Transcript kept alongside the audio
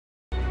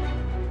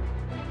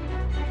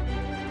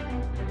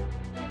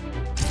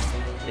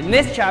In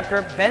this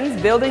chapter,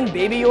 Ben's building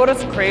Baby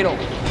Yoda's cradle.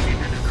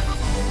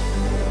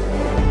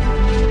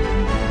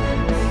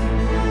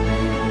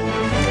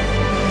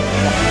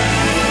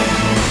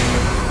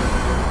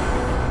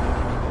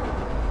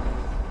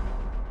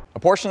 A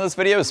portion of this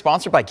video is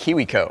sponsored by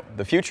KiwiCo.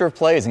 The future of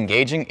play is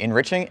engaging,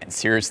 enriching, and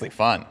seriously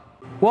fun.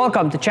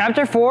 Welcome to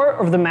Chapter 4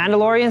 of the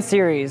Mandalorian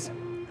series.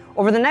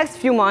 Over the next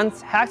few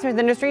months, Hacksmith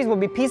Industries will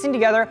be piecing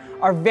together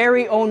our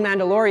very own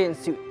Mandalorian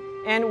suit.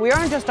 And we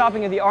aren't just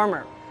stopping at the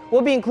armor.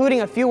 We'll be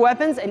including a few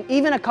weapons and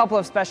even a couple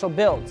of special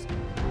builds.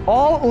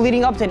 All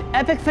leading up to an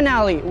epic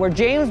finale where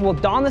James will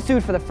don the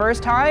suit for the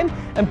first time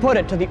and put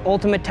it to the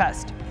ultimate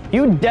test.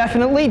 You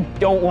definitely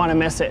don't want to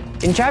miss it.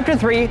 In Chapter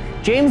 3,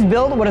 James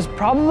built what is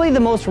probably the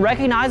most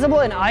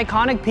recognizable and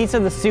iconic piece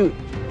of the suit,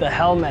 the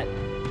helmet.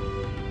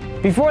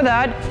 Before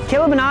that,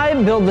 Caleb and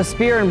I built the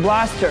spear and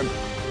blaster,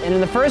 and in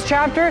the first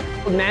chapter,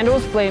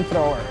 Mando's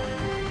flamethrower.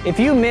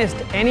 If you missed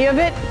any of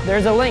it,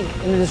 there's a link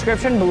in the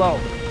description below.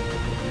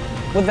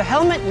 With the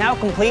helmet now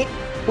complete,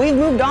 we've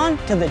moved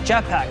on to the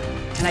jetpack,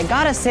 and I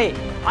gotta say,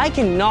 I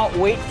cannot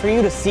wait for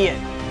you to see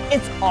it.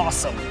 It's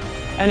awesome.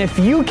 And if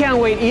you can't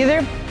wait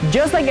either,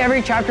 just like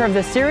every chapter of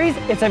this series,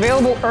 it's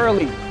available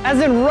early, as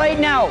in right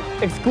now,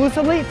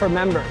 exclusively for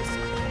members.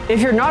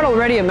 If you're not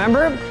already a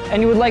member, and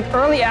you would like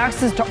early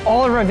access to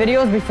all of our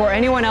videos before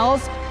anyone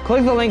else,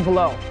 click the link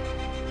below.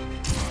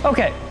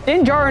 Okay,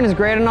 Din Djarin is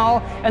great and all,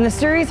 and the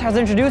series has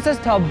introduced us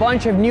to a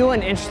bunch of new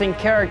and interesting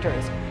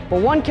characters.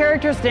 But one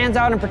character stands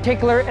out in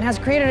particular and has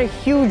created a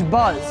huge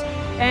buzz.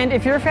 And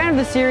if you're a fan of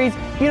the series,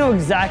 you know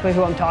exactly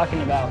who I'm talking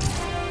about.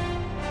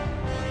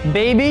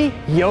 Baby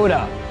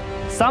Yoda.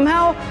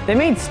 Somehow, they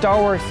made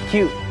Star Wars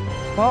cute.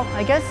 Well,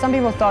 I guess some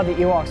people thought the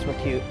Ewoks were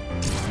cute.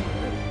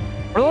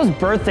 Or those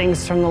bird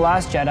things from The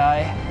Last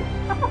Jedi.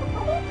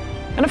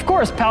 And of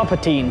course,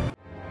 Palpatine.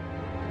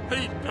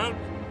 Hey,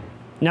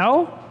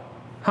 No?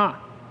 Huh.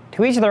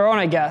 To each their own,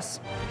 I guess.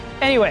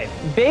 Anyway,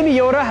 Baby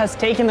Yoda has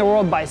taken the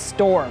world by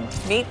storm.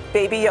 Meet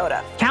Baby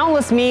Yoda.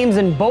 Countless memes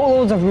and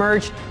boatloads of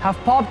merch have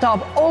popped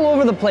up all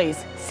over the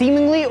place,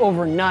 seemingly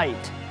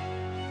overnight.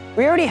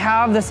 We already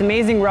have this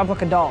amazing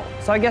replica doll,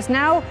 so I guess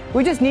now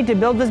we just need to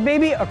build this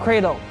baby a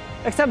cradle.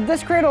 Except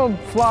this cradle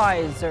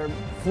flies, or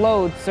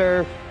floats,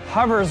 or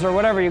hovers, or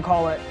whatever you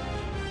call it.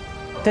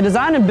 To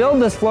design and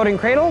build this floating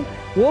cradle,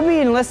 we'll be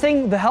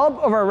enlisting the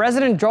help of our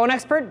resident drone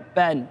expert,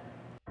 Ben.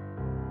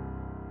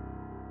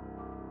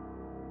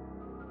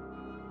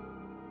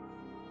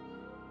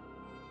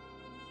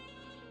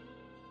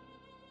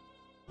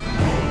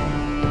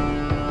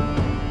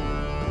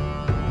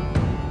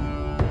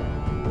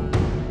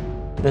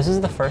 This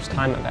is the first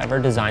time I've ever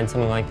designed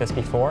something like this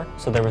before,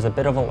 so there was a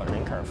bit of a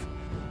learning curve.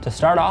 To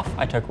start off,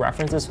 I took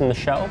references from the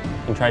show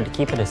and tried to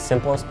keep it as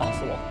simple as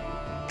possible.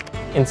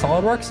 In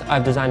SolidWorks,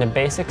 I've designed a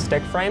basic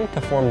stick frame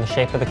to form the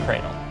shape of the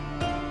cradle.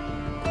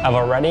 I've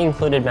already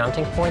included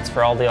mounting points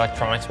for all the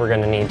electronics we're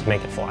going to need to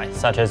make it fly,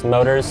 such as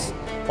motors,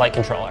 flight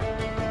controller.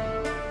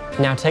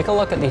 Now take a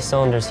look at these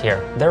cylinders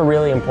here. They're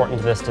really important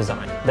to this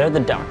design. They're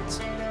the ducts.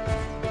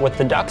 What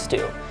the ducts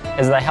do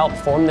is they help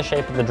form the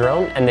shape of the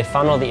drone and they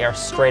funnel the air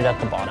straight at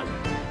the bottom.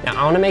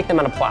 Now I want to make them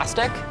out of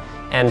plastic,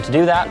 and to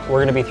do that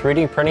we're going to be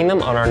 3D printing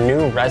them on our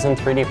new resin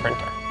 3D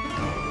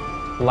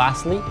printer.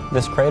 Lastly,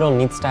 this cradle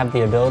needs to have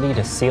the ability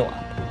to seal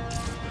up.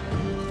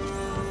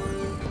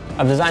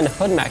 I've designed a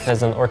hood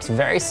mechanism that works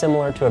very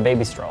similar to a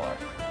baby stroller.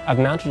 I've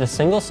mounted a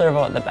single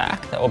servo at the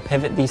back that will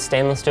pivot these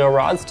stainless steel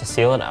rods to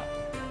seal it up.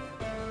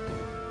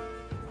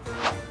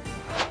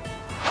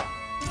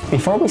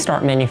 Before we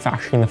start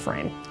manufacturing the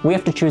frame, we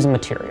have to choose a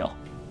material.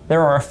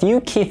 There are a few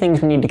key things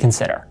we need to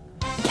consider.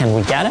 Can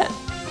we get it?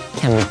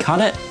 Can we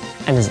cut it?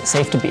 And is it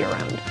safe to be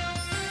around?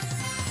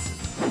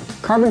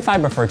 Carbon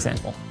fiber, for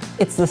example.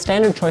 It's the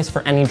standard choice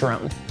for any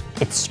drone.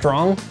 It's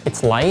strong,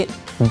 it's light,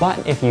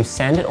 but if you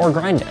sand it or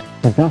grind it,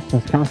 it's just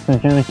as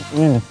carcinogenic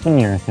and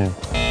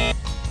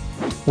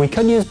stimulative. We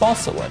could use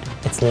balsa wood.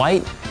 It's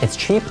light, it's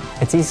cheap,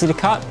 it's easy to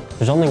cut.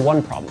 There's only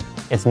one problem.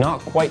 It's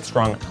not quite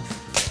strong enough.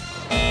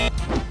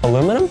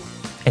 Aluminum,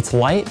 it's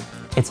light,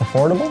 it's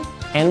affordable,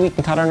 and we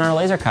can cut on our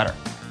laser cutter.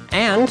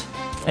 And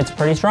it's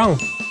pretty strong.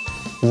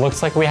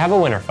 Looks like we have a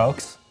winner,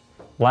 folks.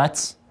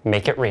 Let's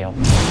make it real.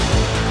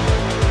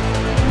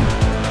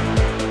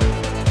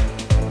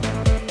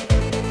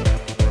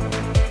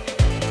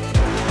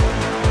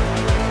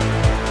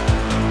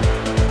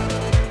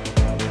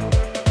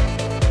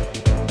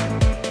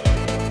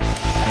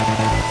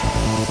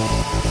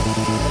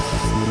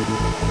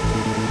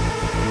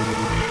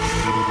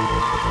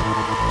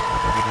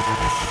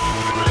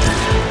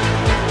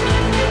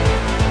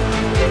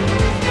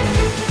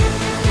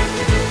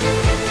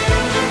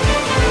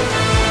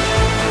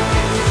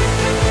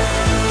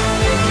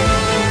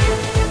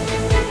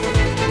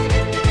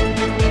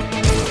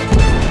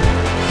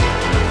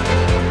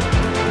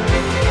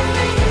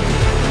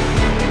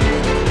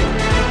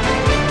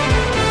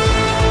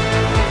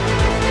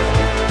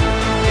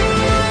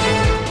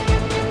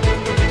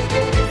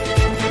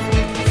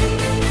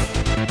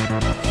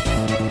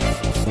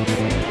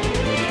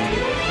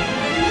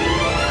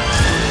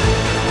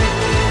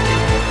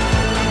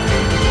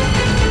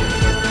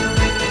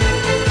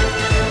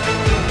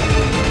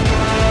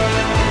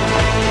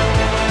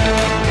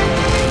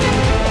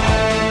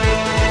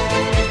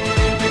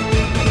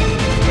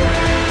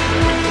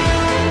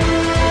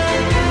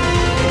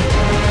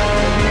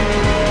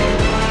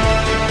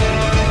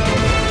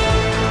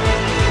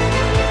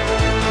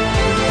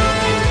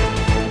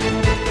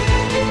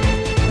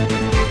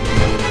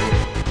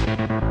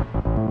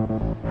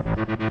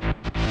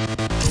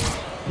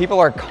 People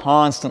are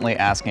constantly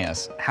asking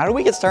us, how do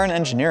we get started in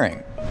engineering?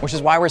 Which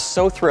is why we're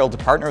so thrilled to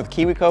partner with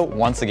KiwiCo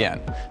once again.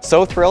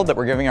 So thrilled that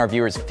we're giving our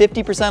viewers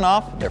 50%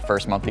 off their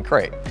first monthly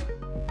crate.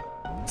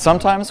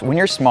 Sometimes, when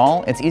you're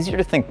small, it's easier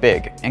to think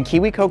big, and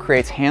KiwiCo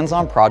creates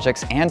hands-on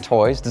projects and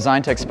toys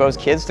designed to expose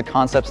kids to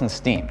concepts in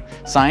STEAM,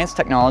 science,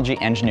 technology,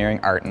 engineering,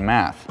 art, and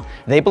math.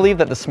 They believe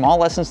that the small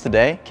lessons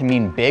today can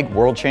mean big,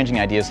 world-changing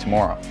ideas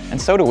tomorrow,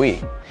 and so do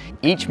we.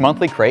 Each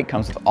monthly crate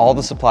comes with all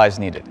the supplies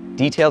needed,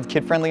 detailed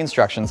kid-friendly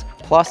instructions,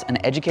 plus an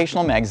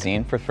educational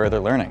magazine for further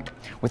learning.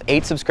 With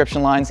 8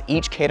 subscription lines,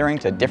 each catering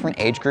to a different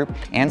age group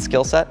and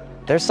skill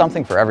set, there's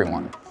something for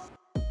everyone.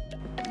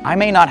 I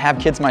may not have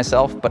kids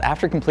myself, but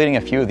after completing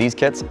a few of these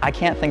kits, I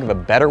can't think of a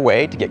better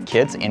way to get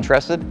kids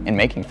interested in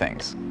making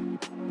things.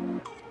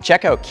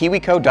 Check out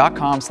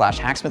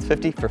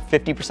kiwico.com/hacksmith50 for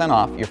 50%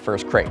 off your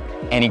first crate,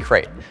 any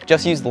crate.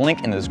 Just use the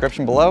link in the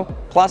description below,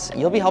 plus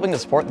you'll be helping to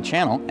support the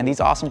channel and these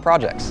awesome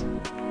projects.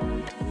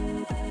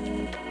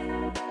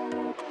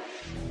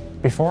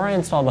 Before I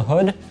install the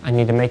hood, I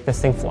need to make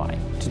this thing fly.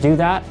 To do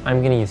that,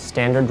 I'm going to use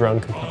standard drone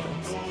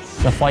components.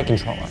 The flight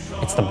controller,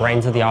 it's the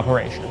brains of the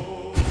operation.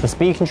 The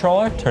speed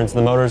controller turns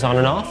the motors on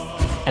and off,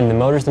 and the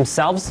motors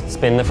themselves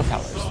spin the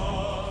propellers.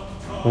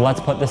 Let's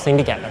put this thing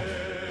together.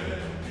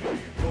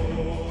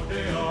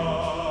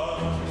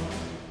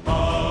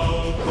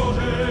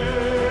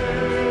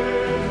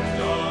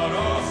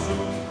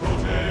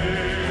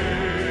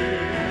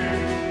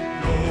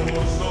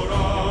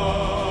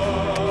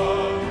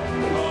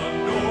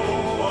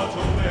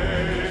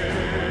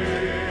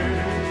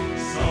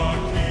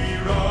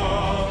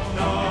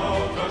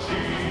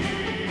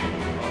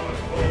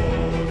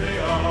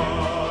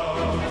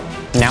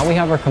 Now we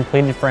have our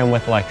completed frame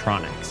with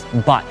electronics,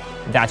 but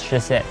that's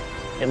just it.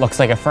 It looks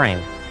like a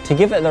frame. To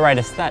give it the right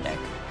aesthetic,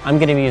 I'm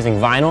going to be using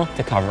vinyl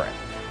to cover it.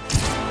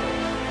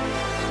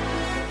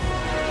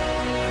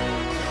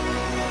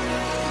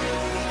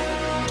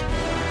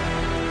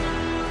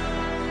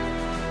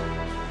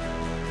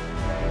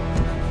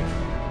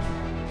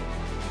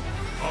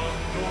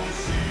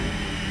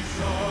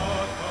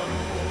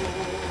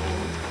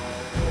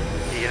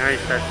 You can already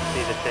start to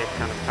see the shape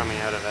kind of coming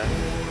out of it.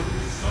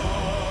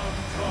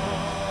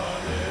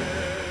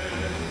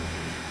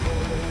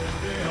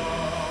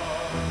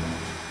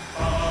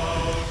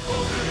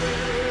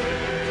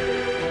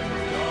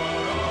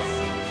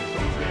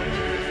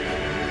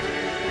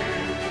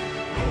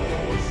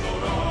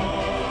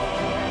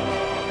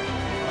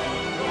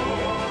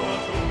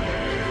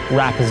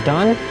 Wrap is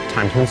done,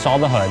 time to install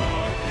the hood.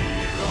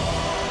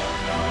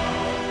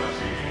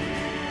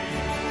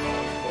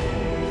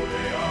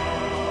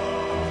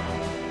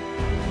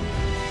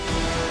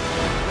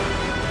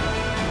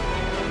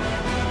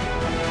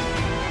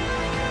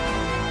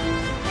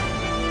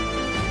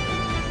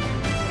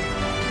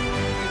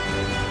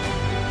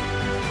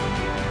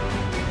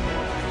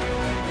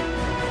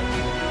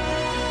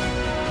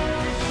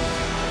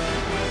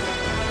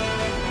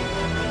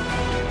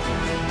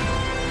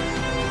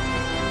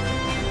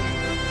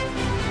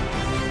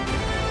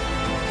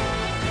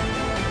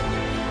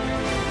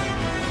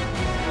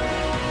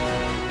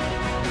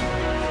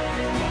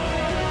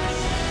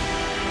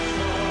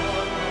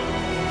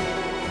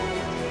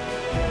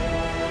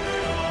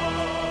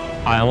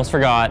 I almost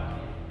forgot.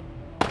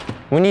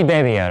 We need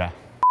Baby Yoda.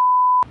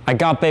 I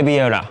got Baby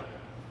Yoda,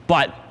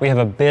 but we have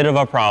a bit of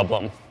a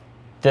problem.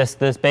 This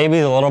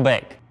baby's a little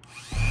big.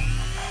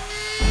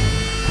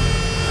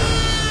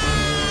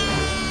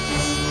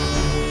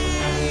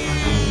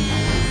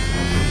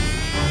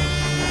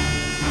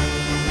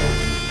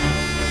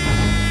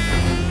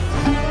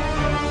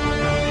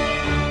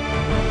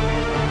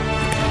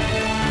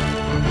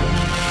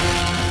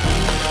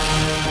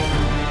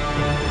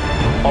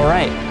 All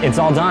right, it's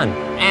all done,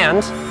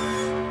 and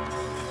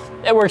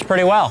it works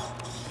pretty well.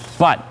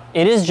 But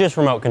it is just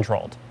remote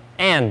controlled,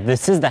 and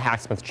this is the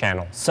Hacksmith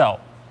channel, so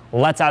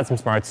let's add some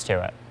smarts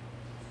to it.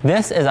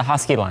 This is a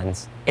Husky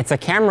lens. It's a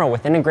camera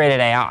with integrated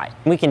AI.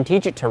 We can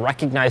teach it to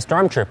recognize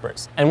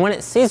Stormtroopers, and when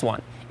it sees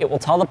one, it will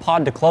tell the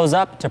pod to close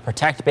up to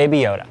protect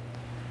Baby Yoda.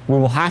 We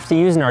will have to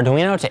use an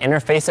Arduino to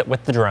interface it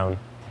with the drone.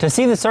 To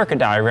see the circuit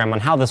diagram on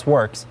how this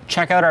works,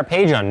 check out our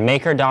page on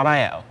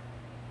maker.io.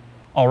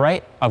 All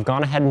right, I've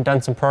gone ahead and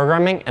done some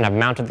programming, and I've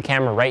mounted the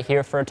camera right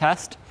here for a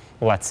test.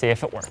 Let's see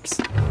if it works.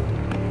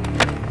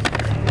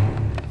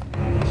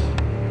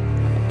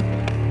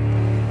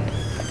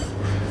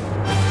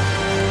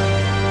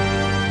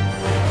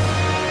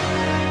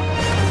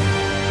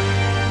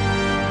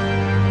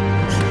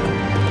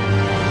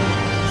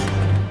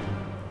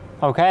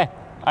 Okay,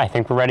 I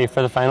think we're ready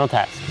for the final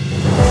test.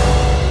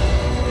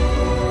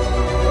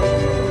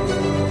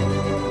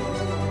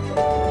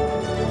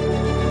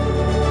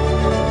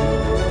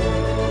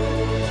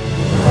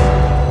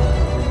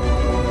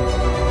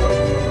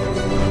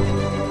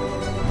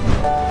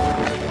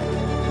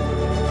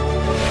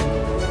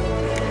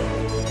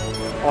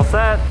 All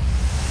set.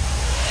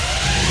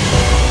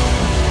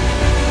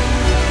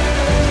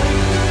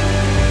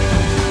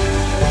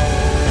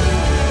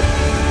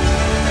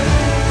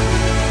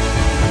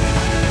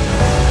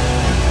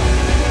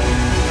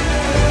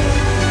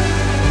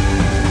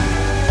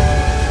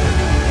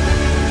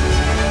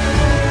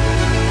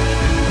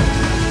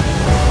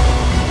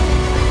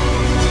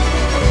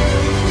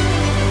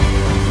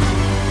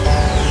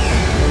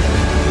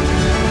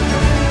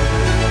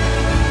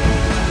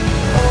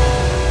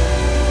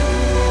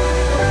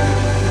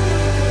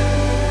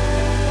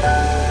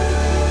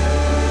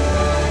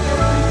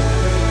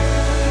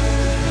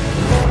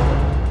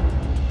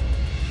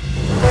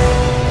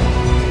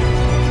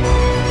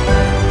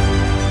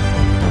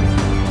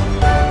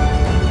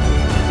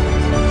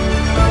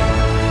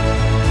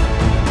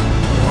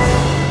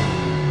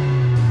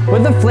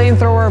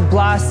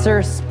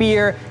 blaster,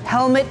 spear,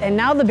 helmet, and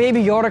now the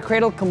Baby Yoda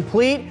cradle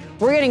complete,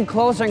 we're getting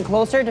closer and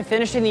closer to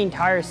finishing the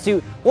entire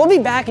suit. We'll be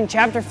back in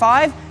Chapter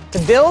 5 to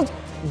build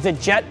the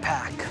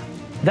Jetpack.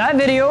 That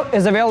video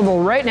is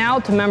available right now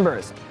to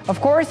members.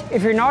 Of course,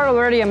 if you're not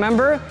already a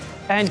member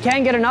and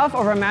can't get enough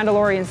of our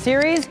Mandalorian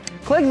series,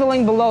 click the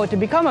link below to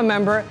become a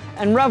member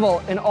and revel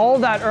in all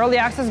that early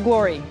access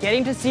glory,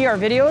 getting to see our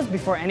videos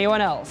before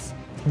anyone else.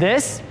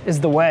 This is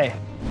the way.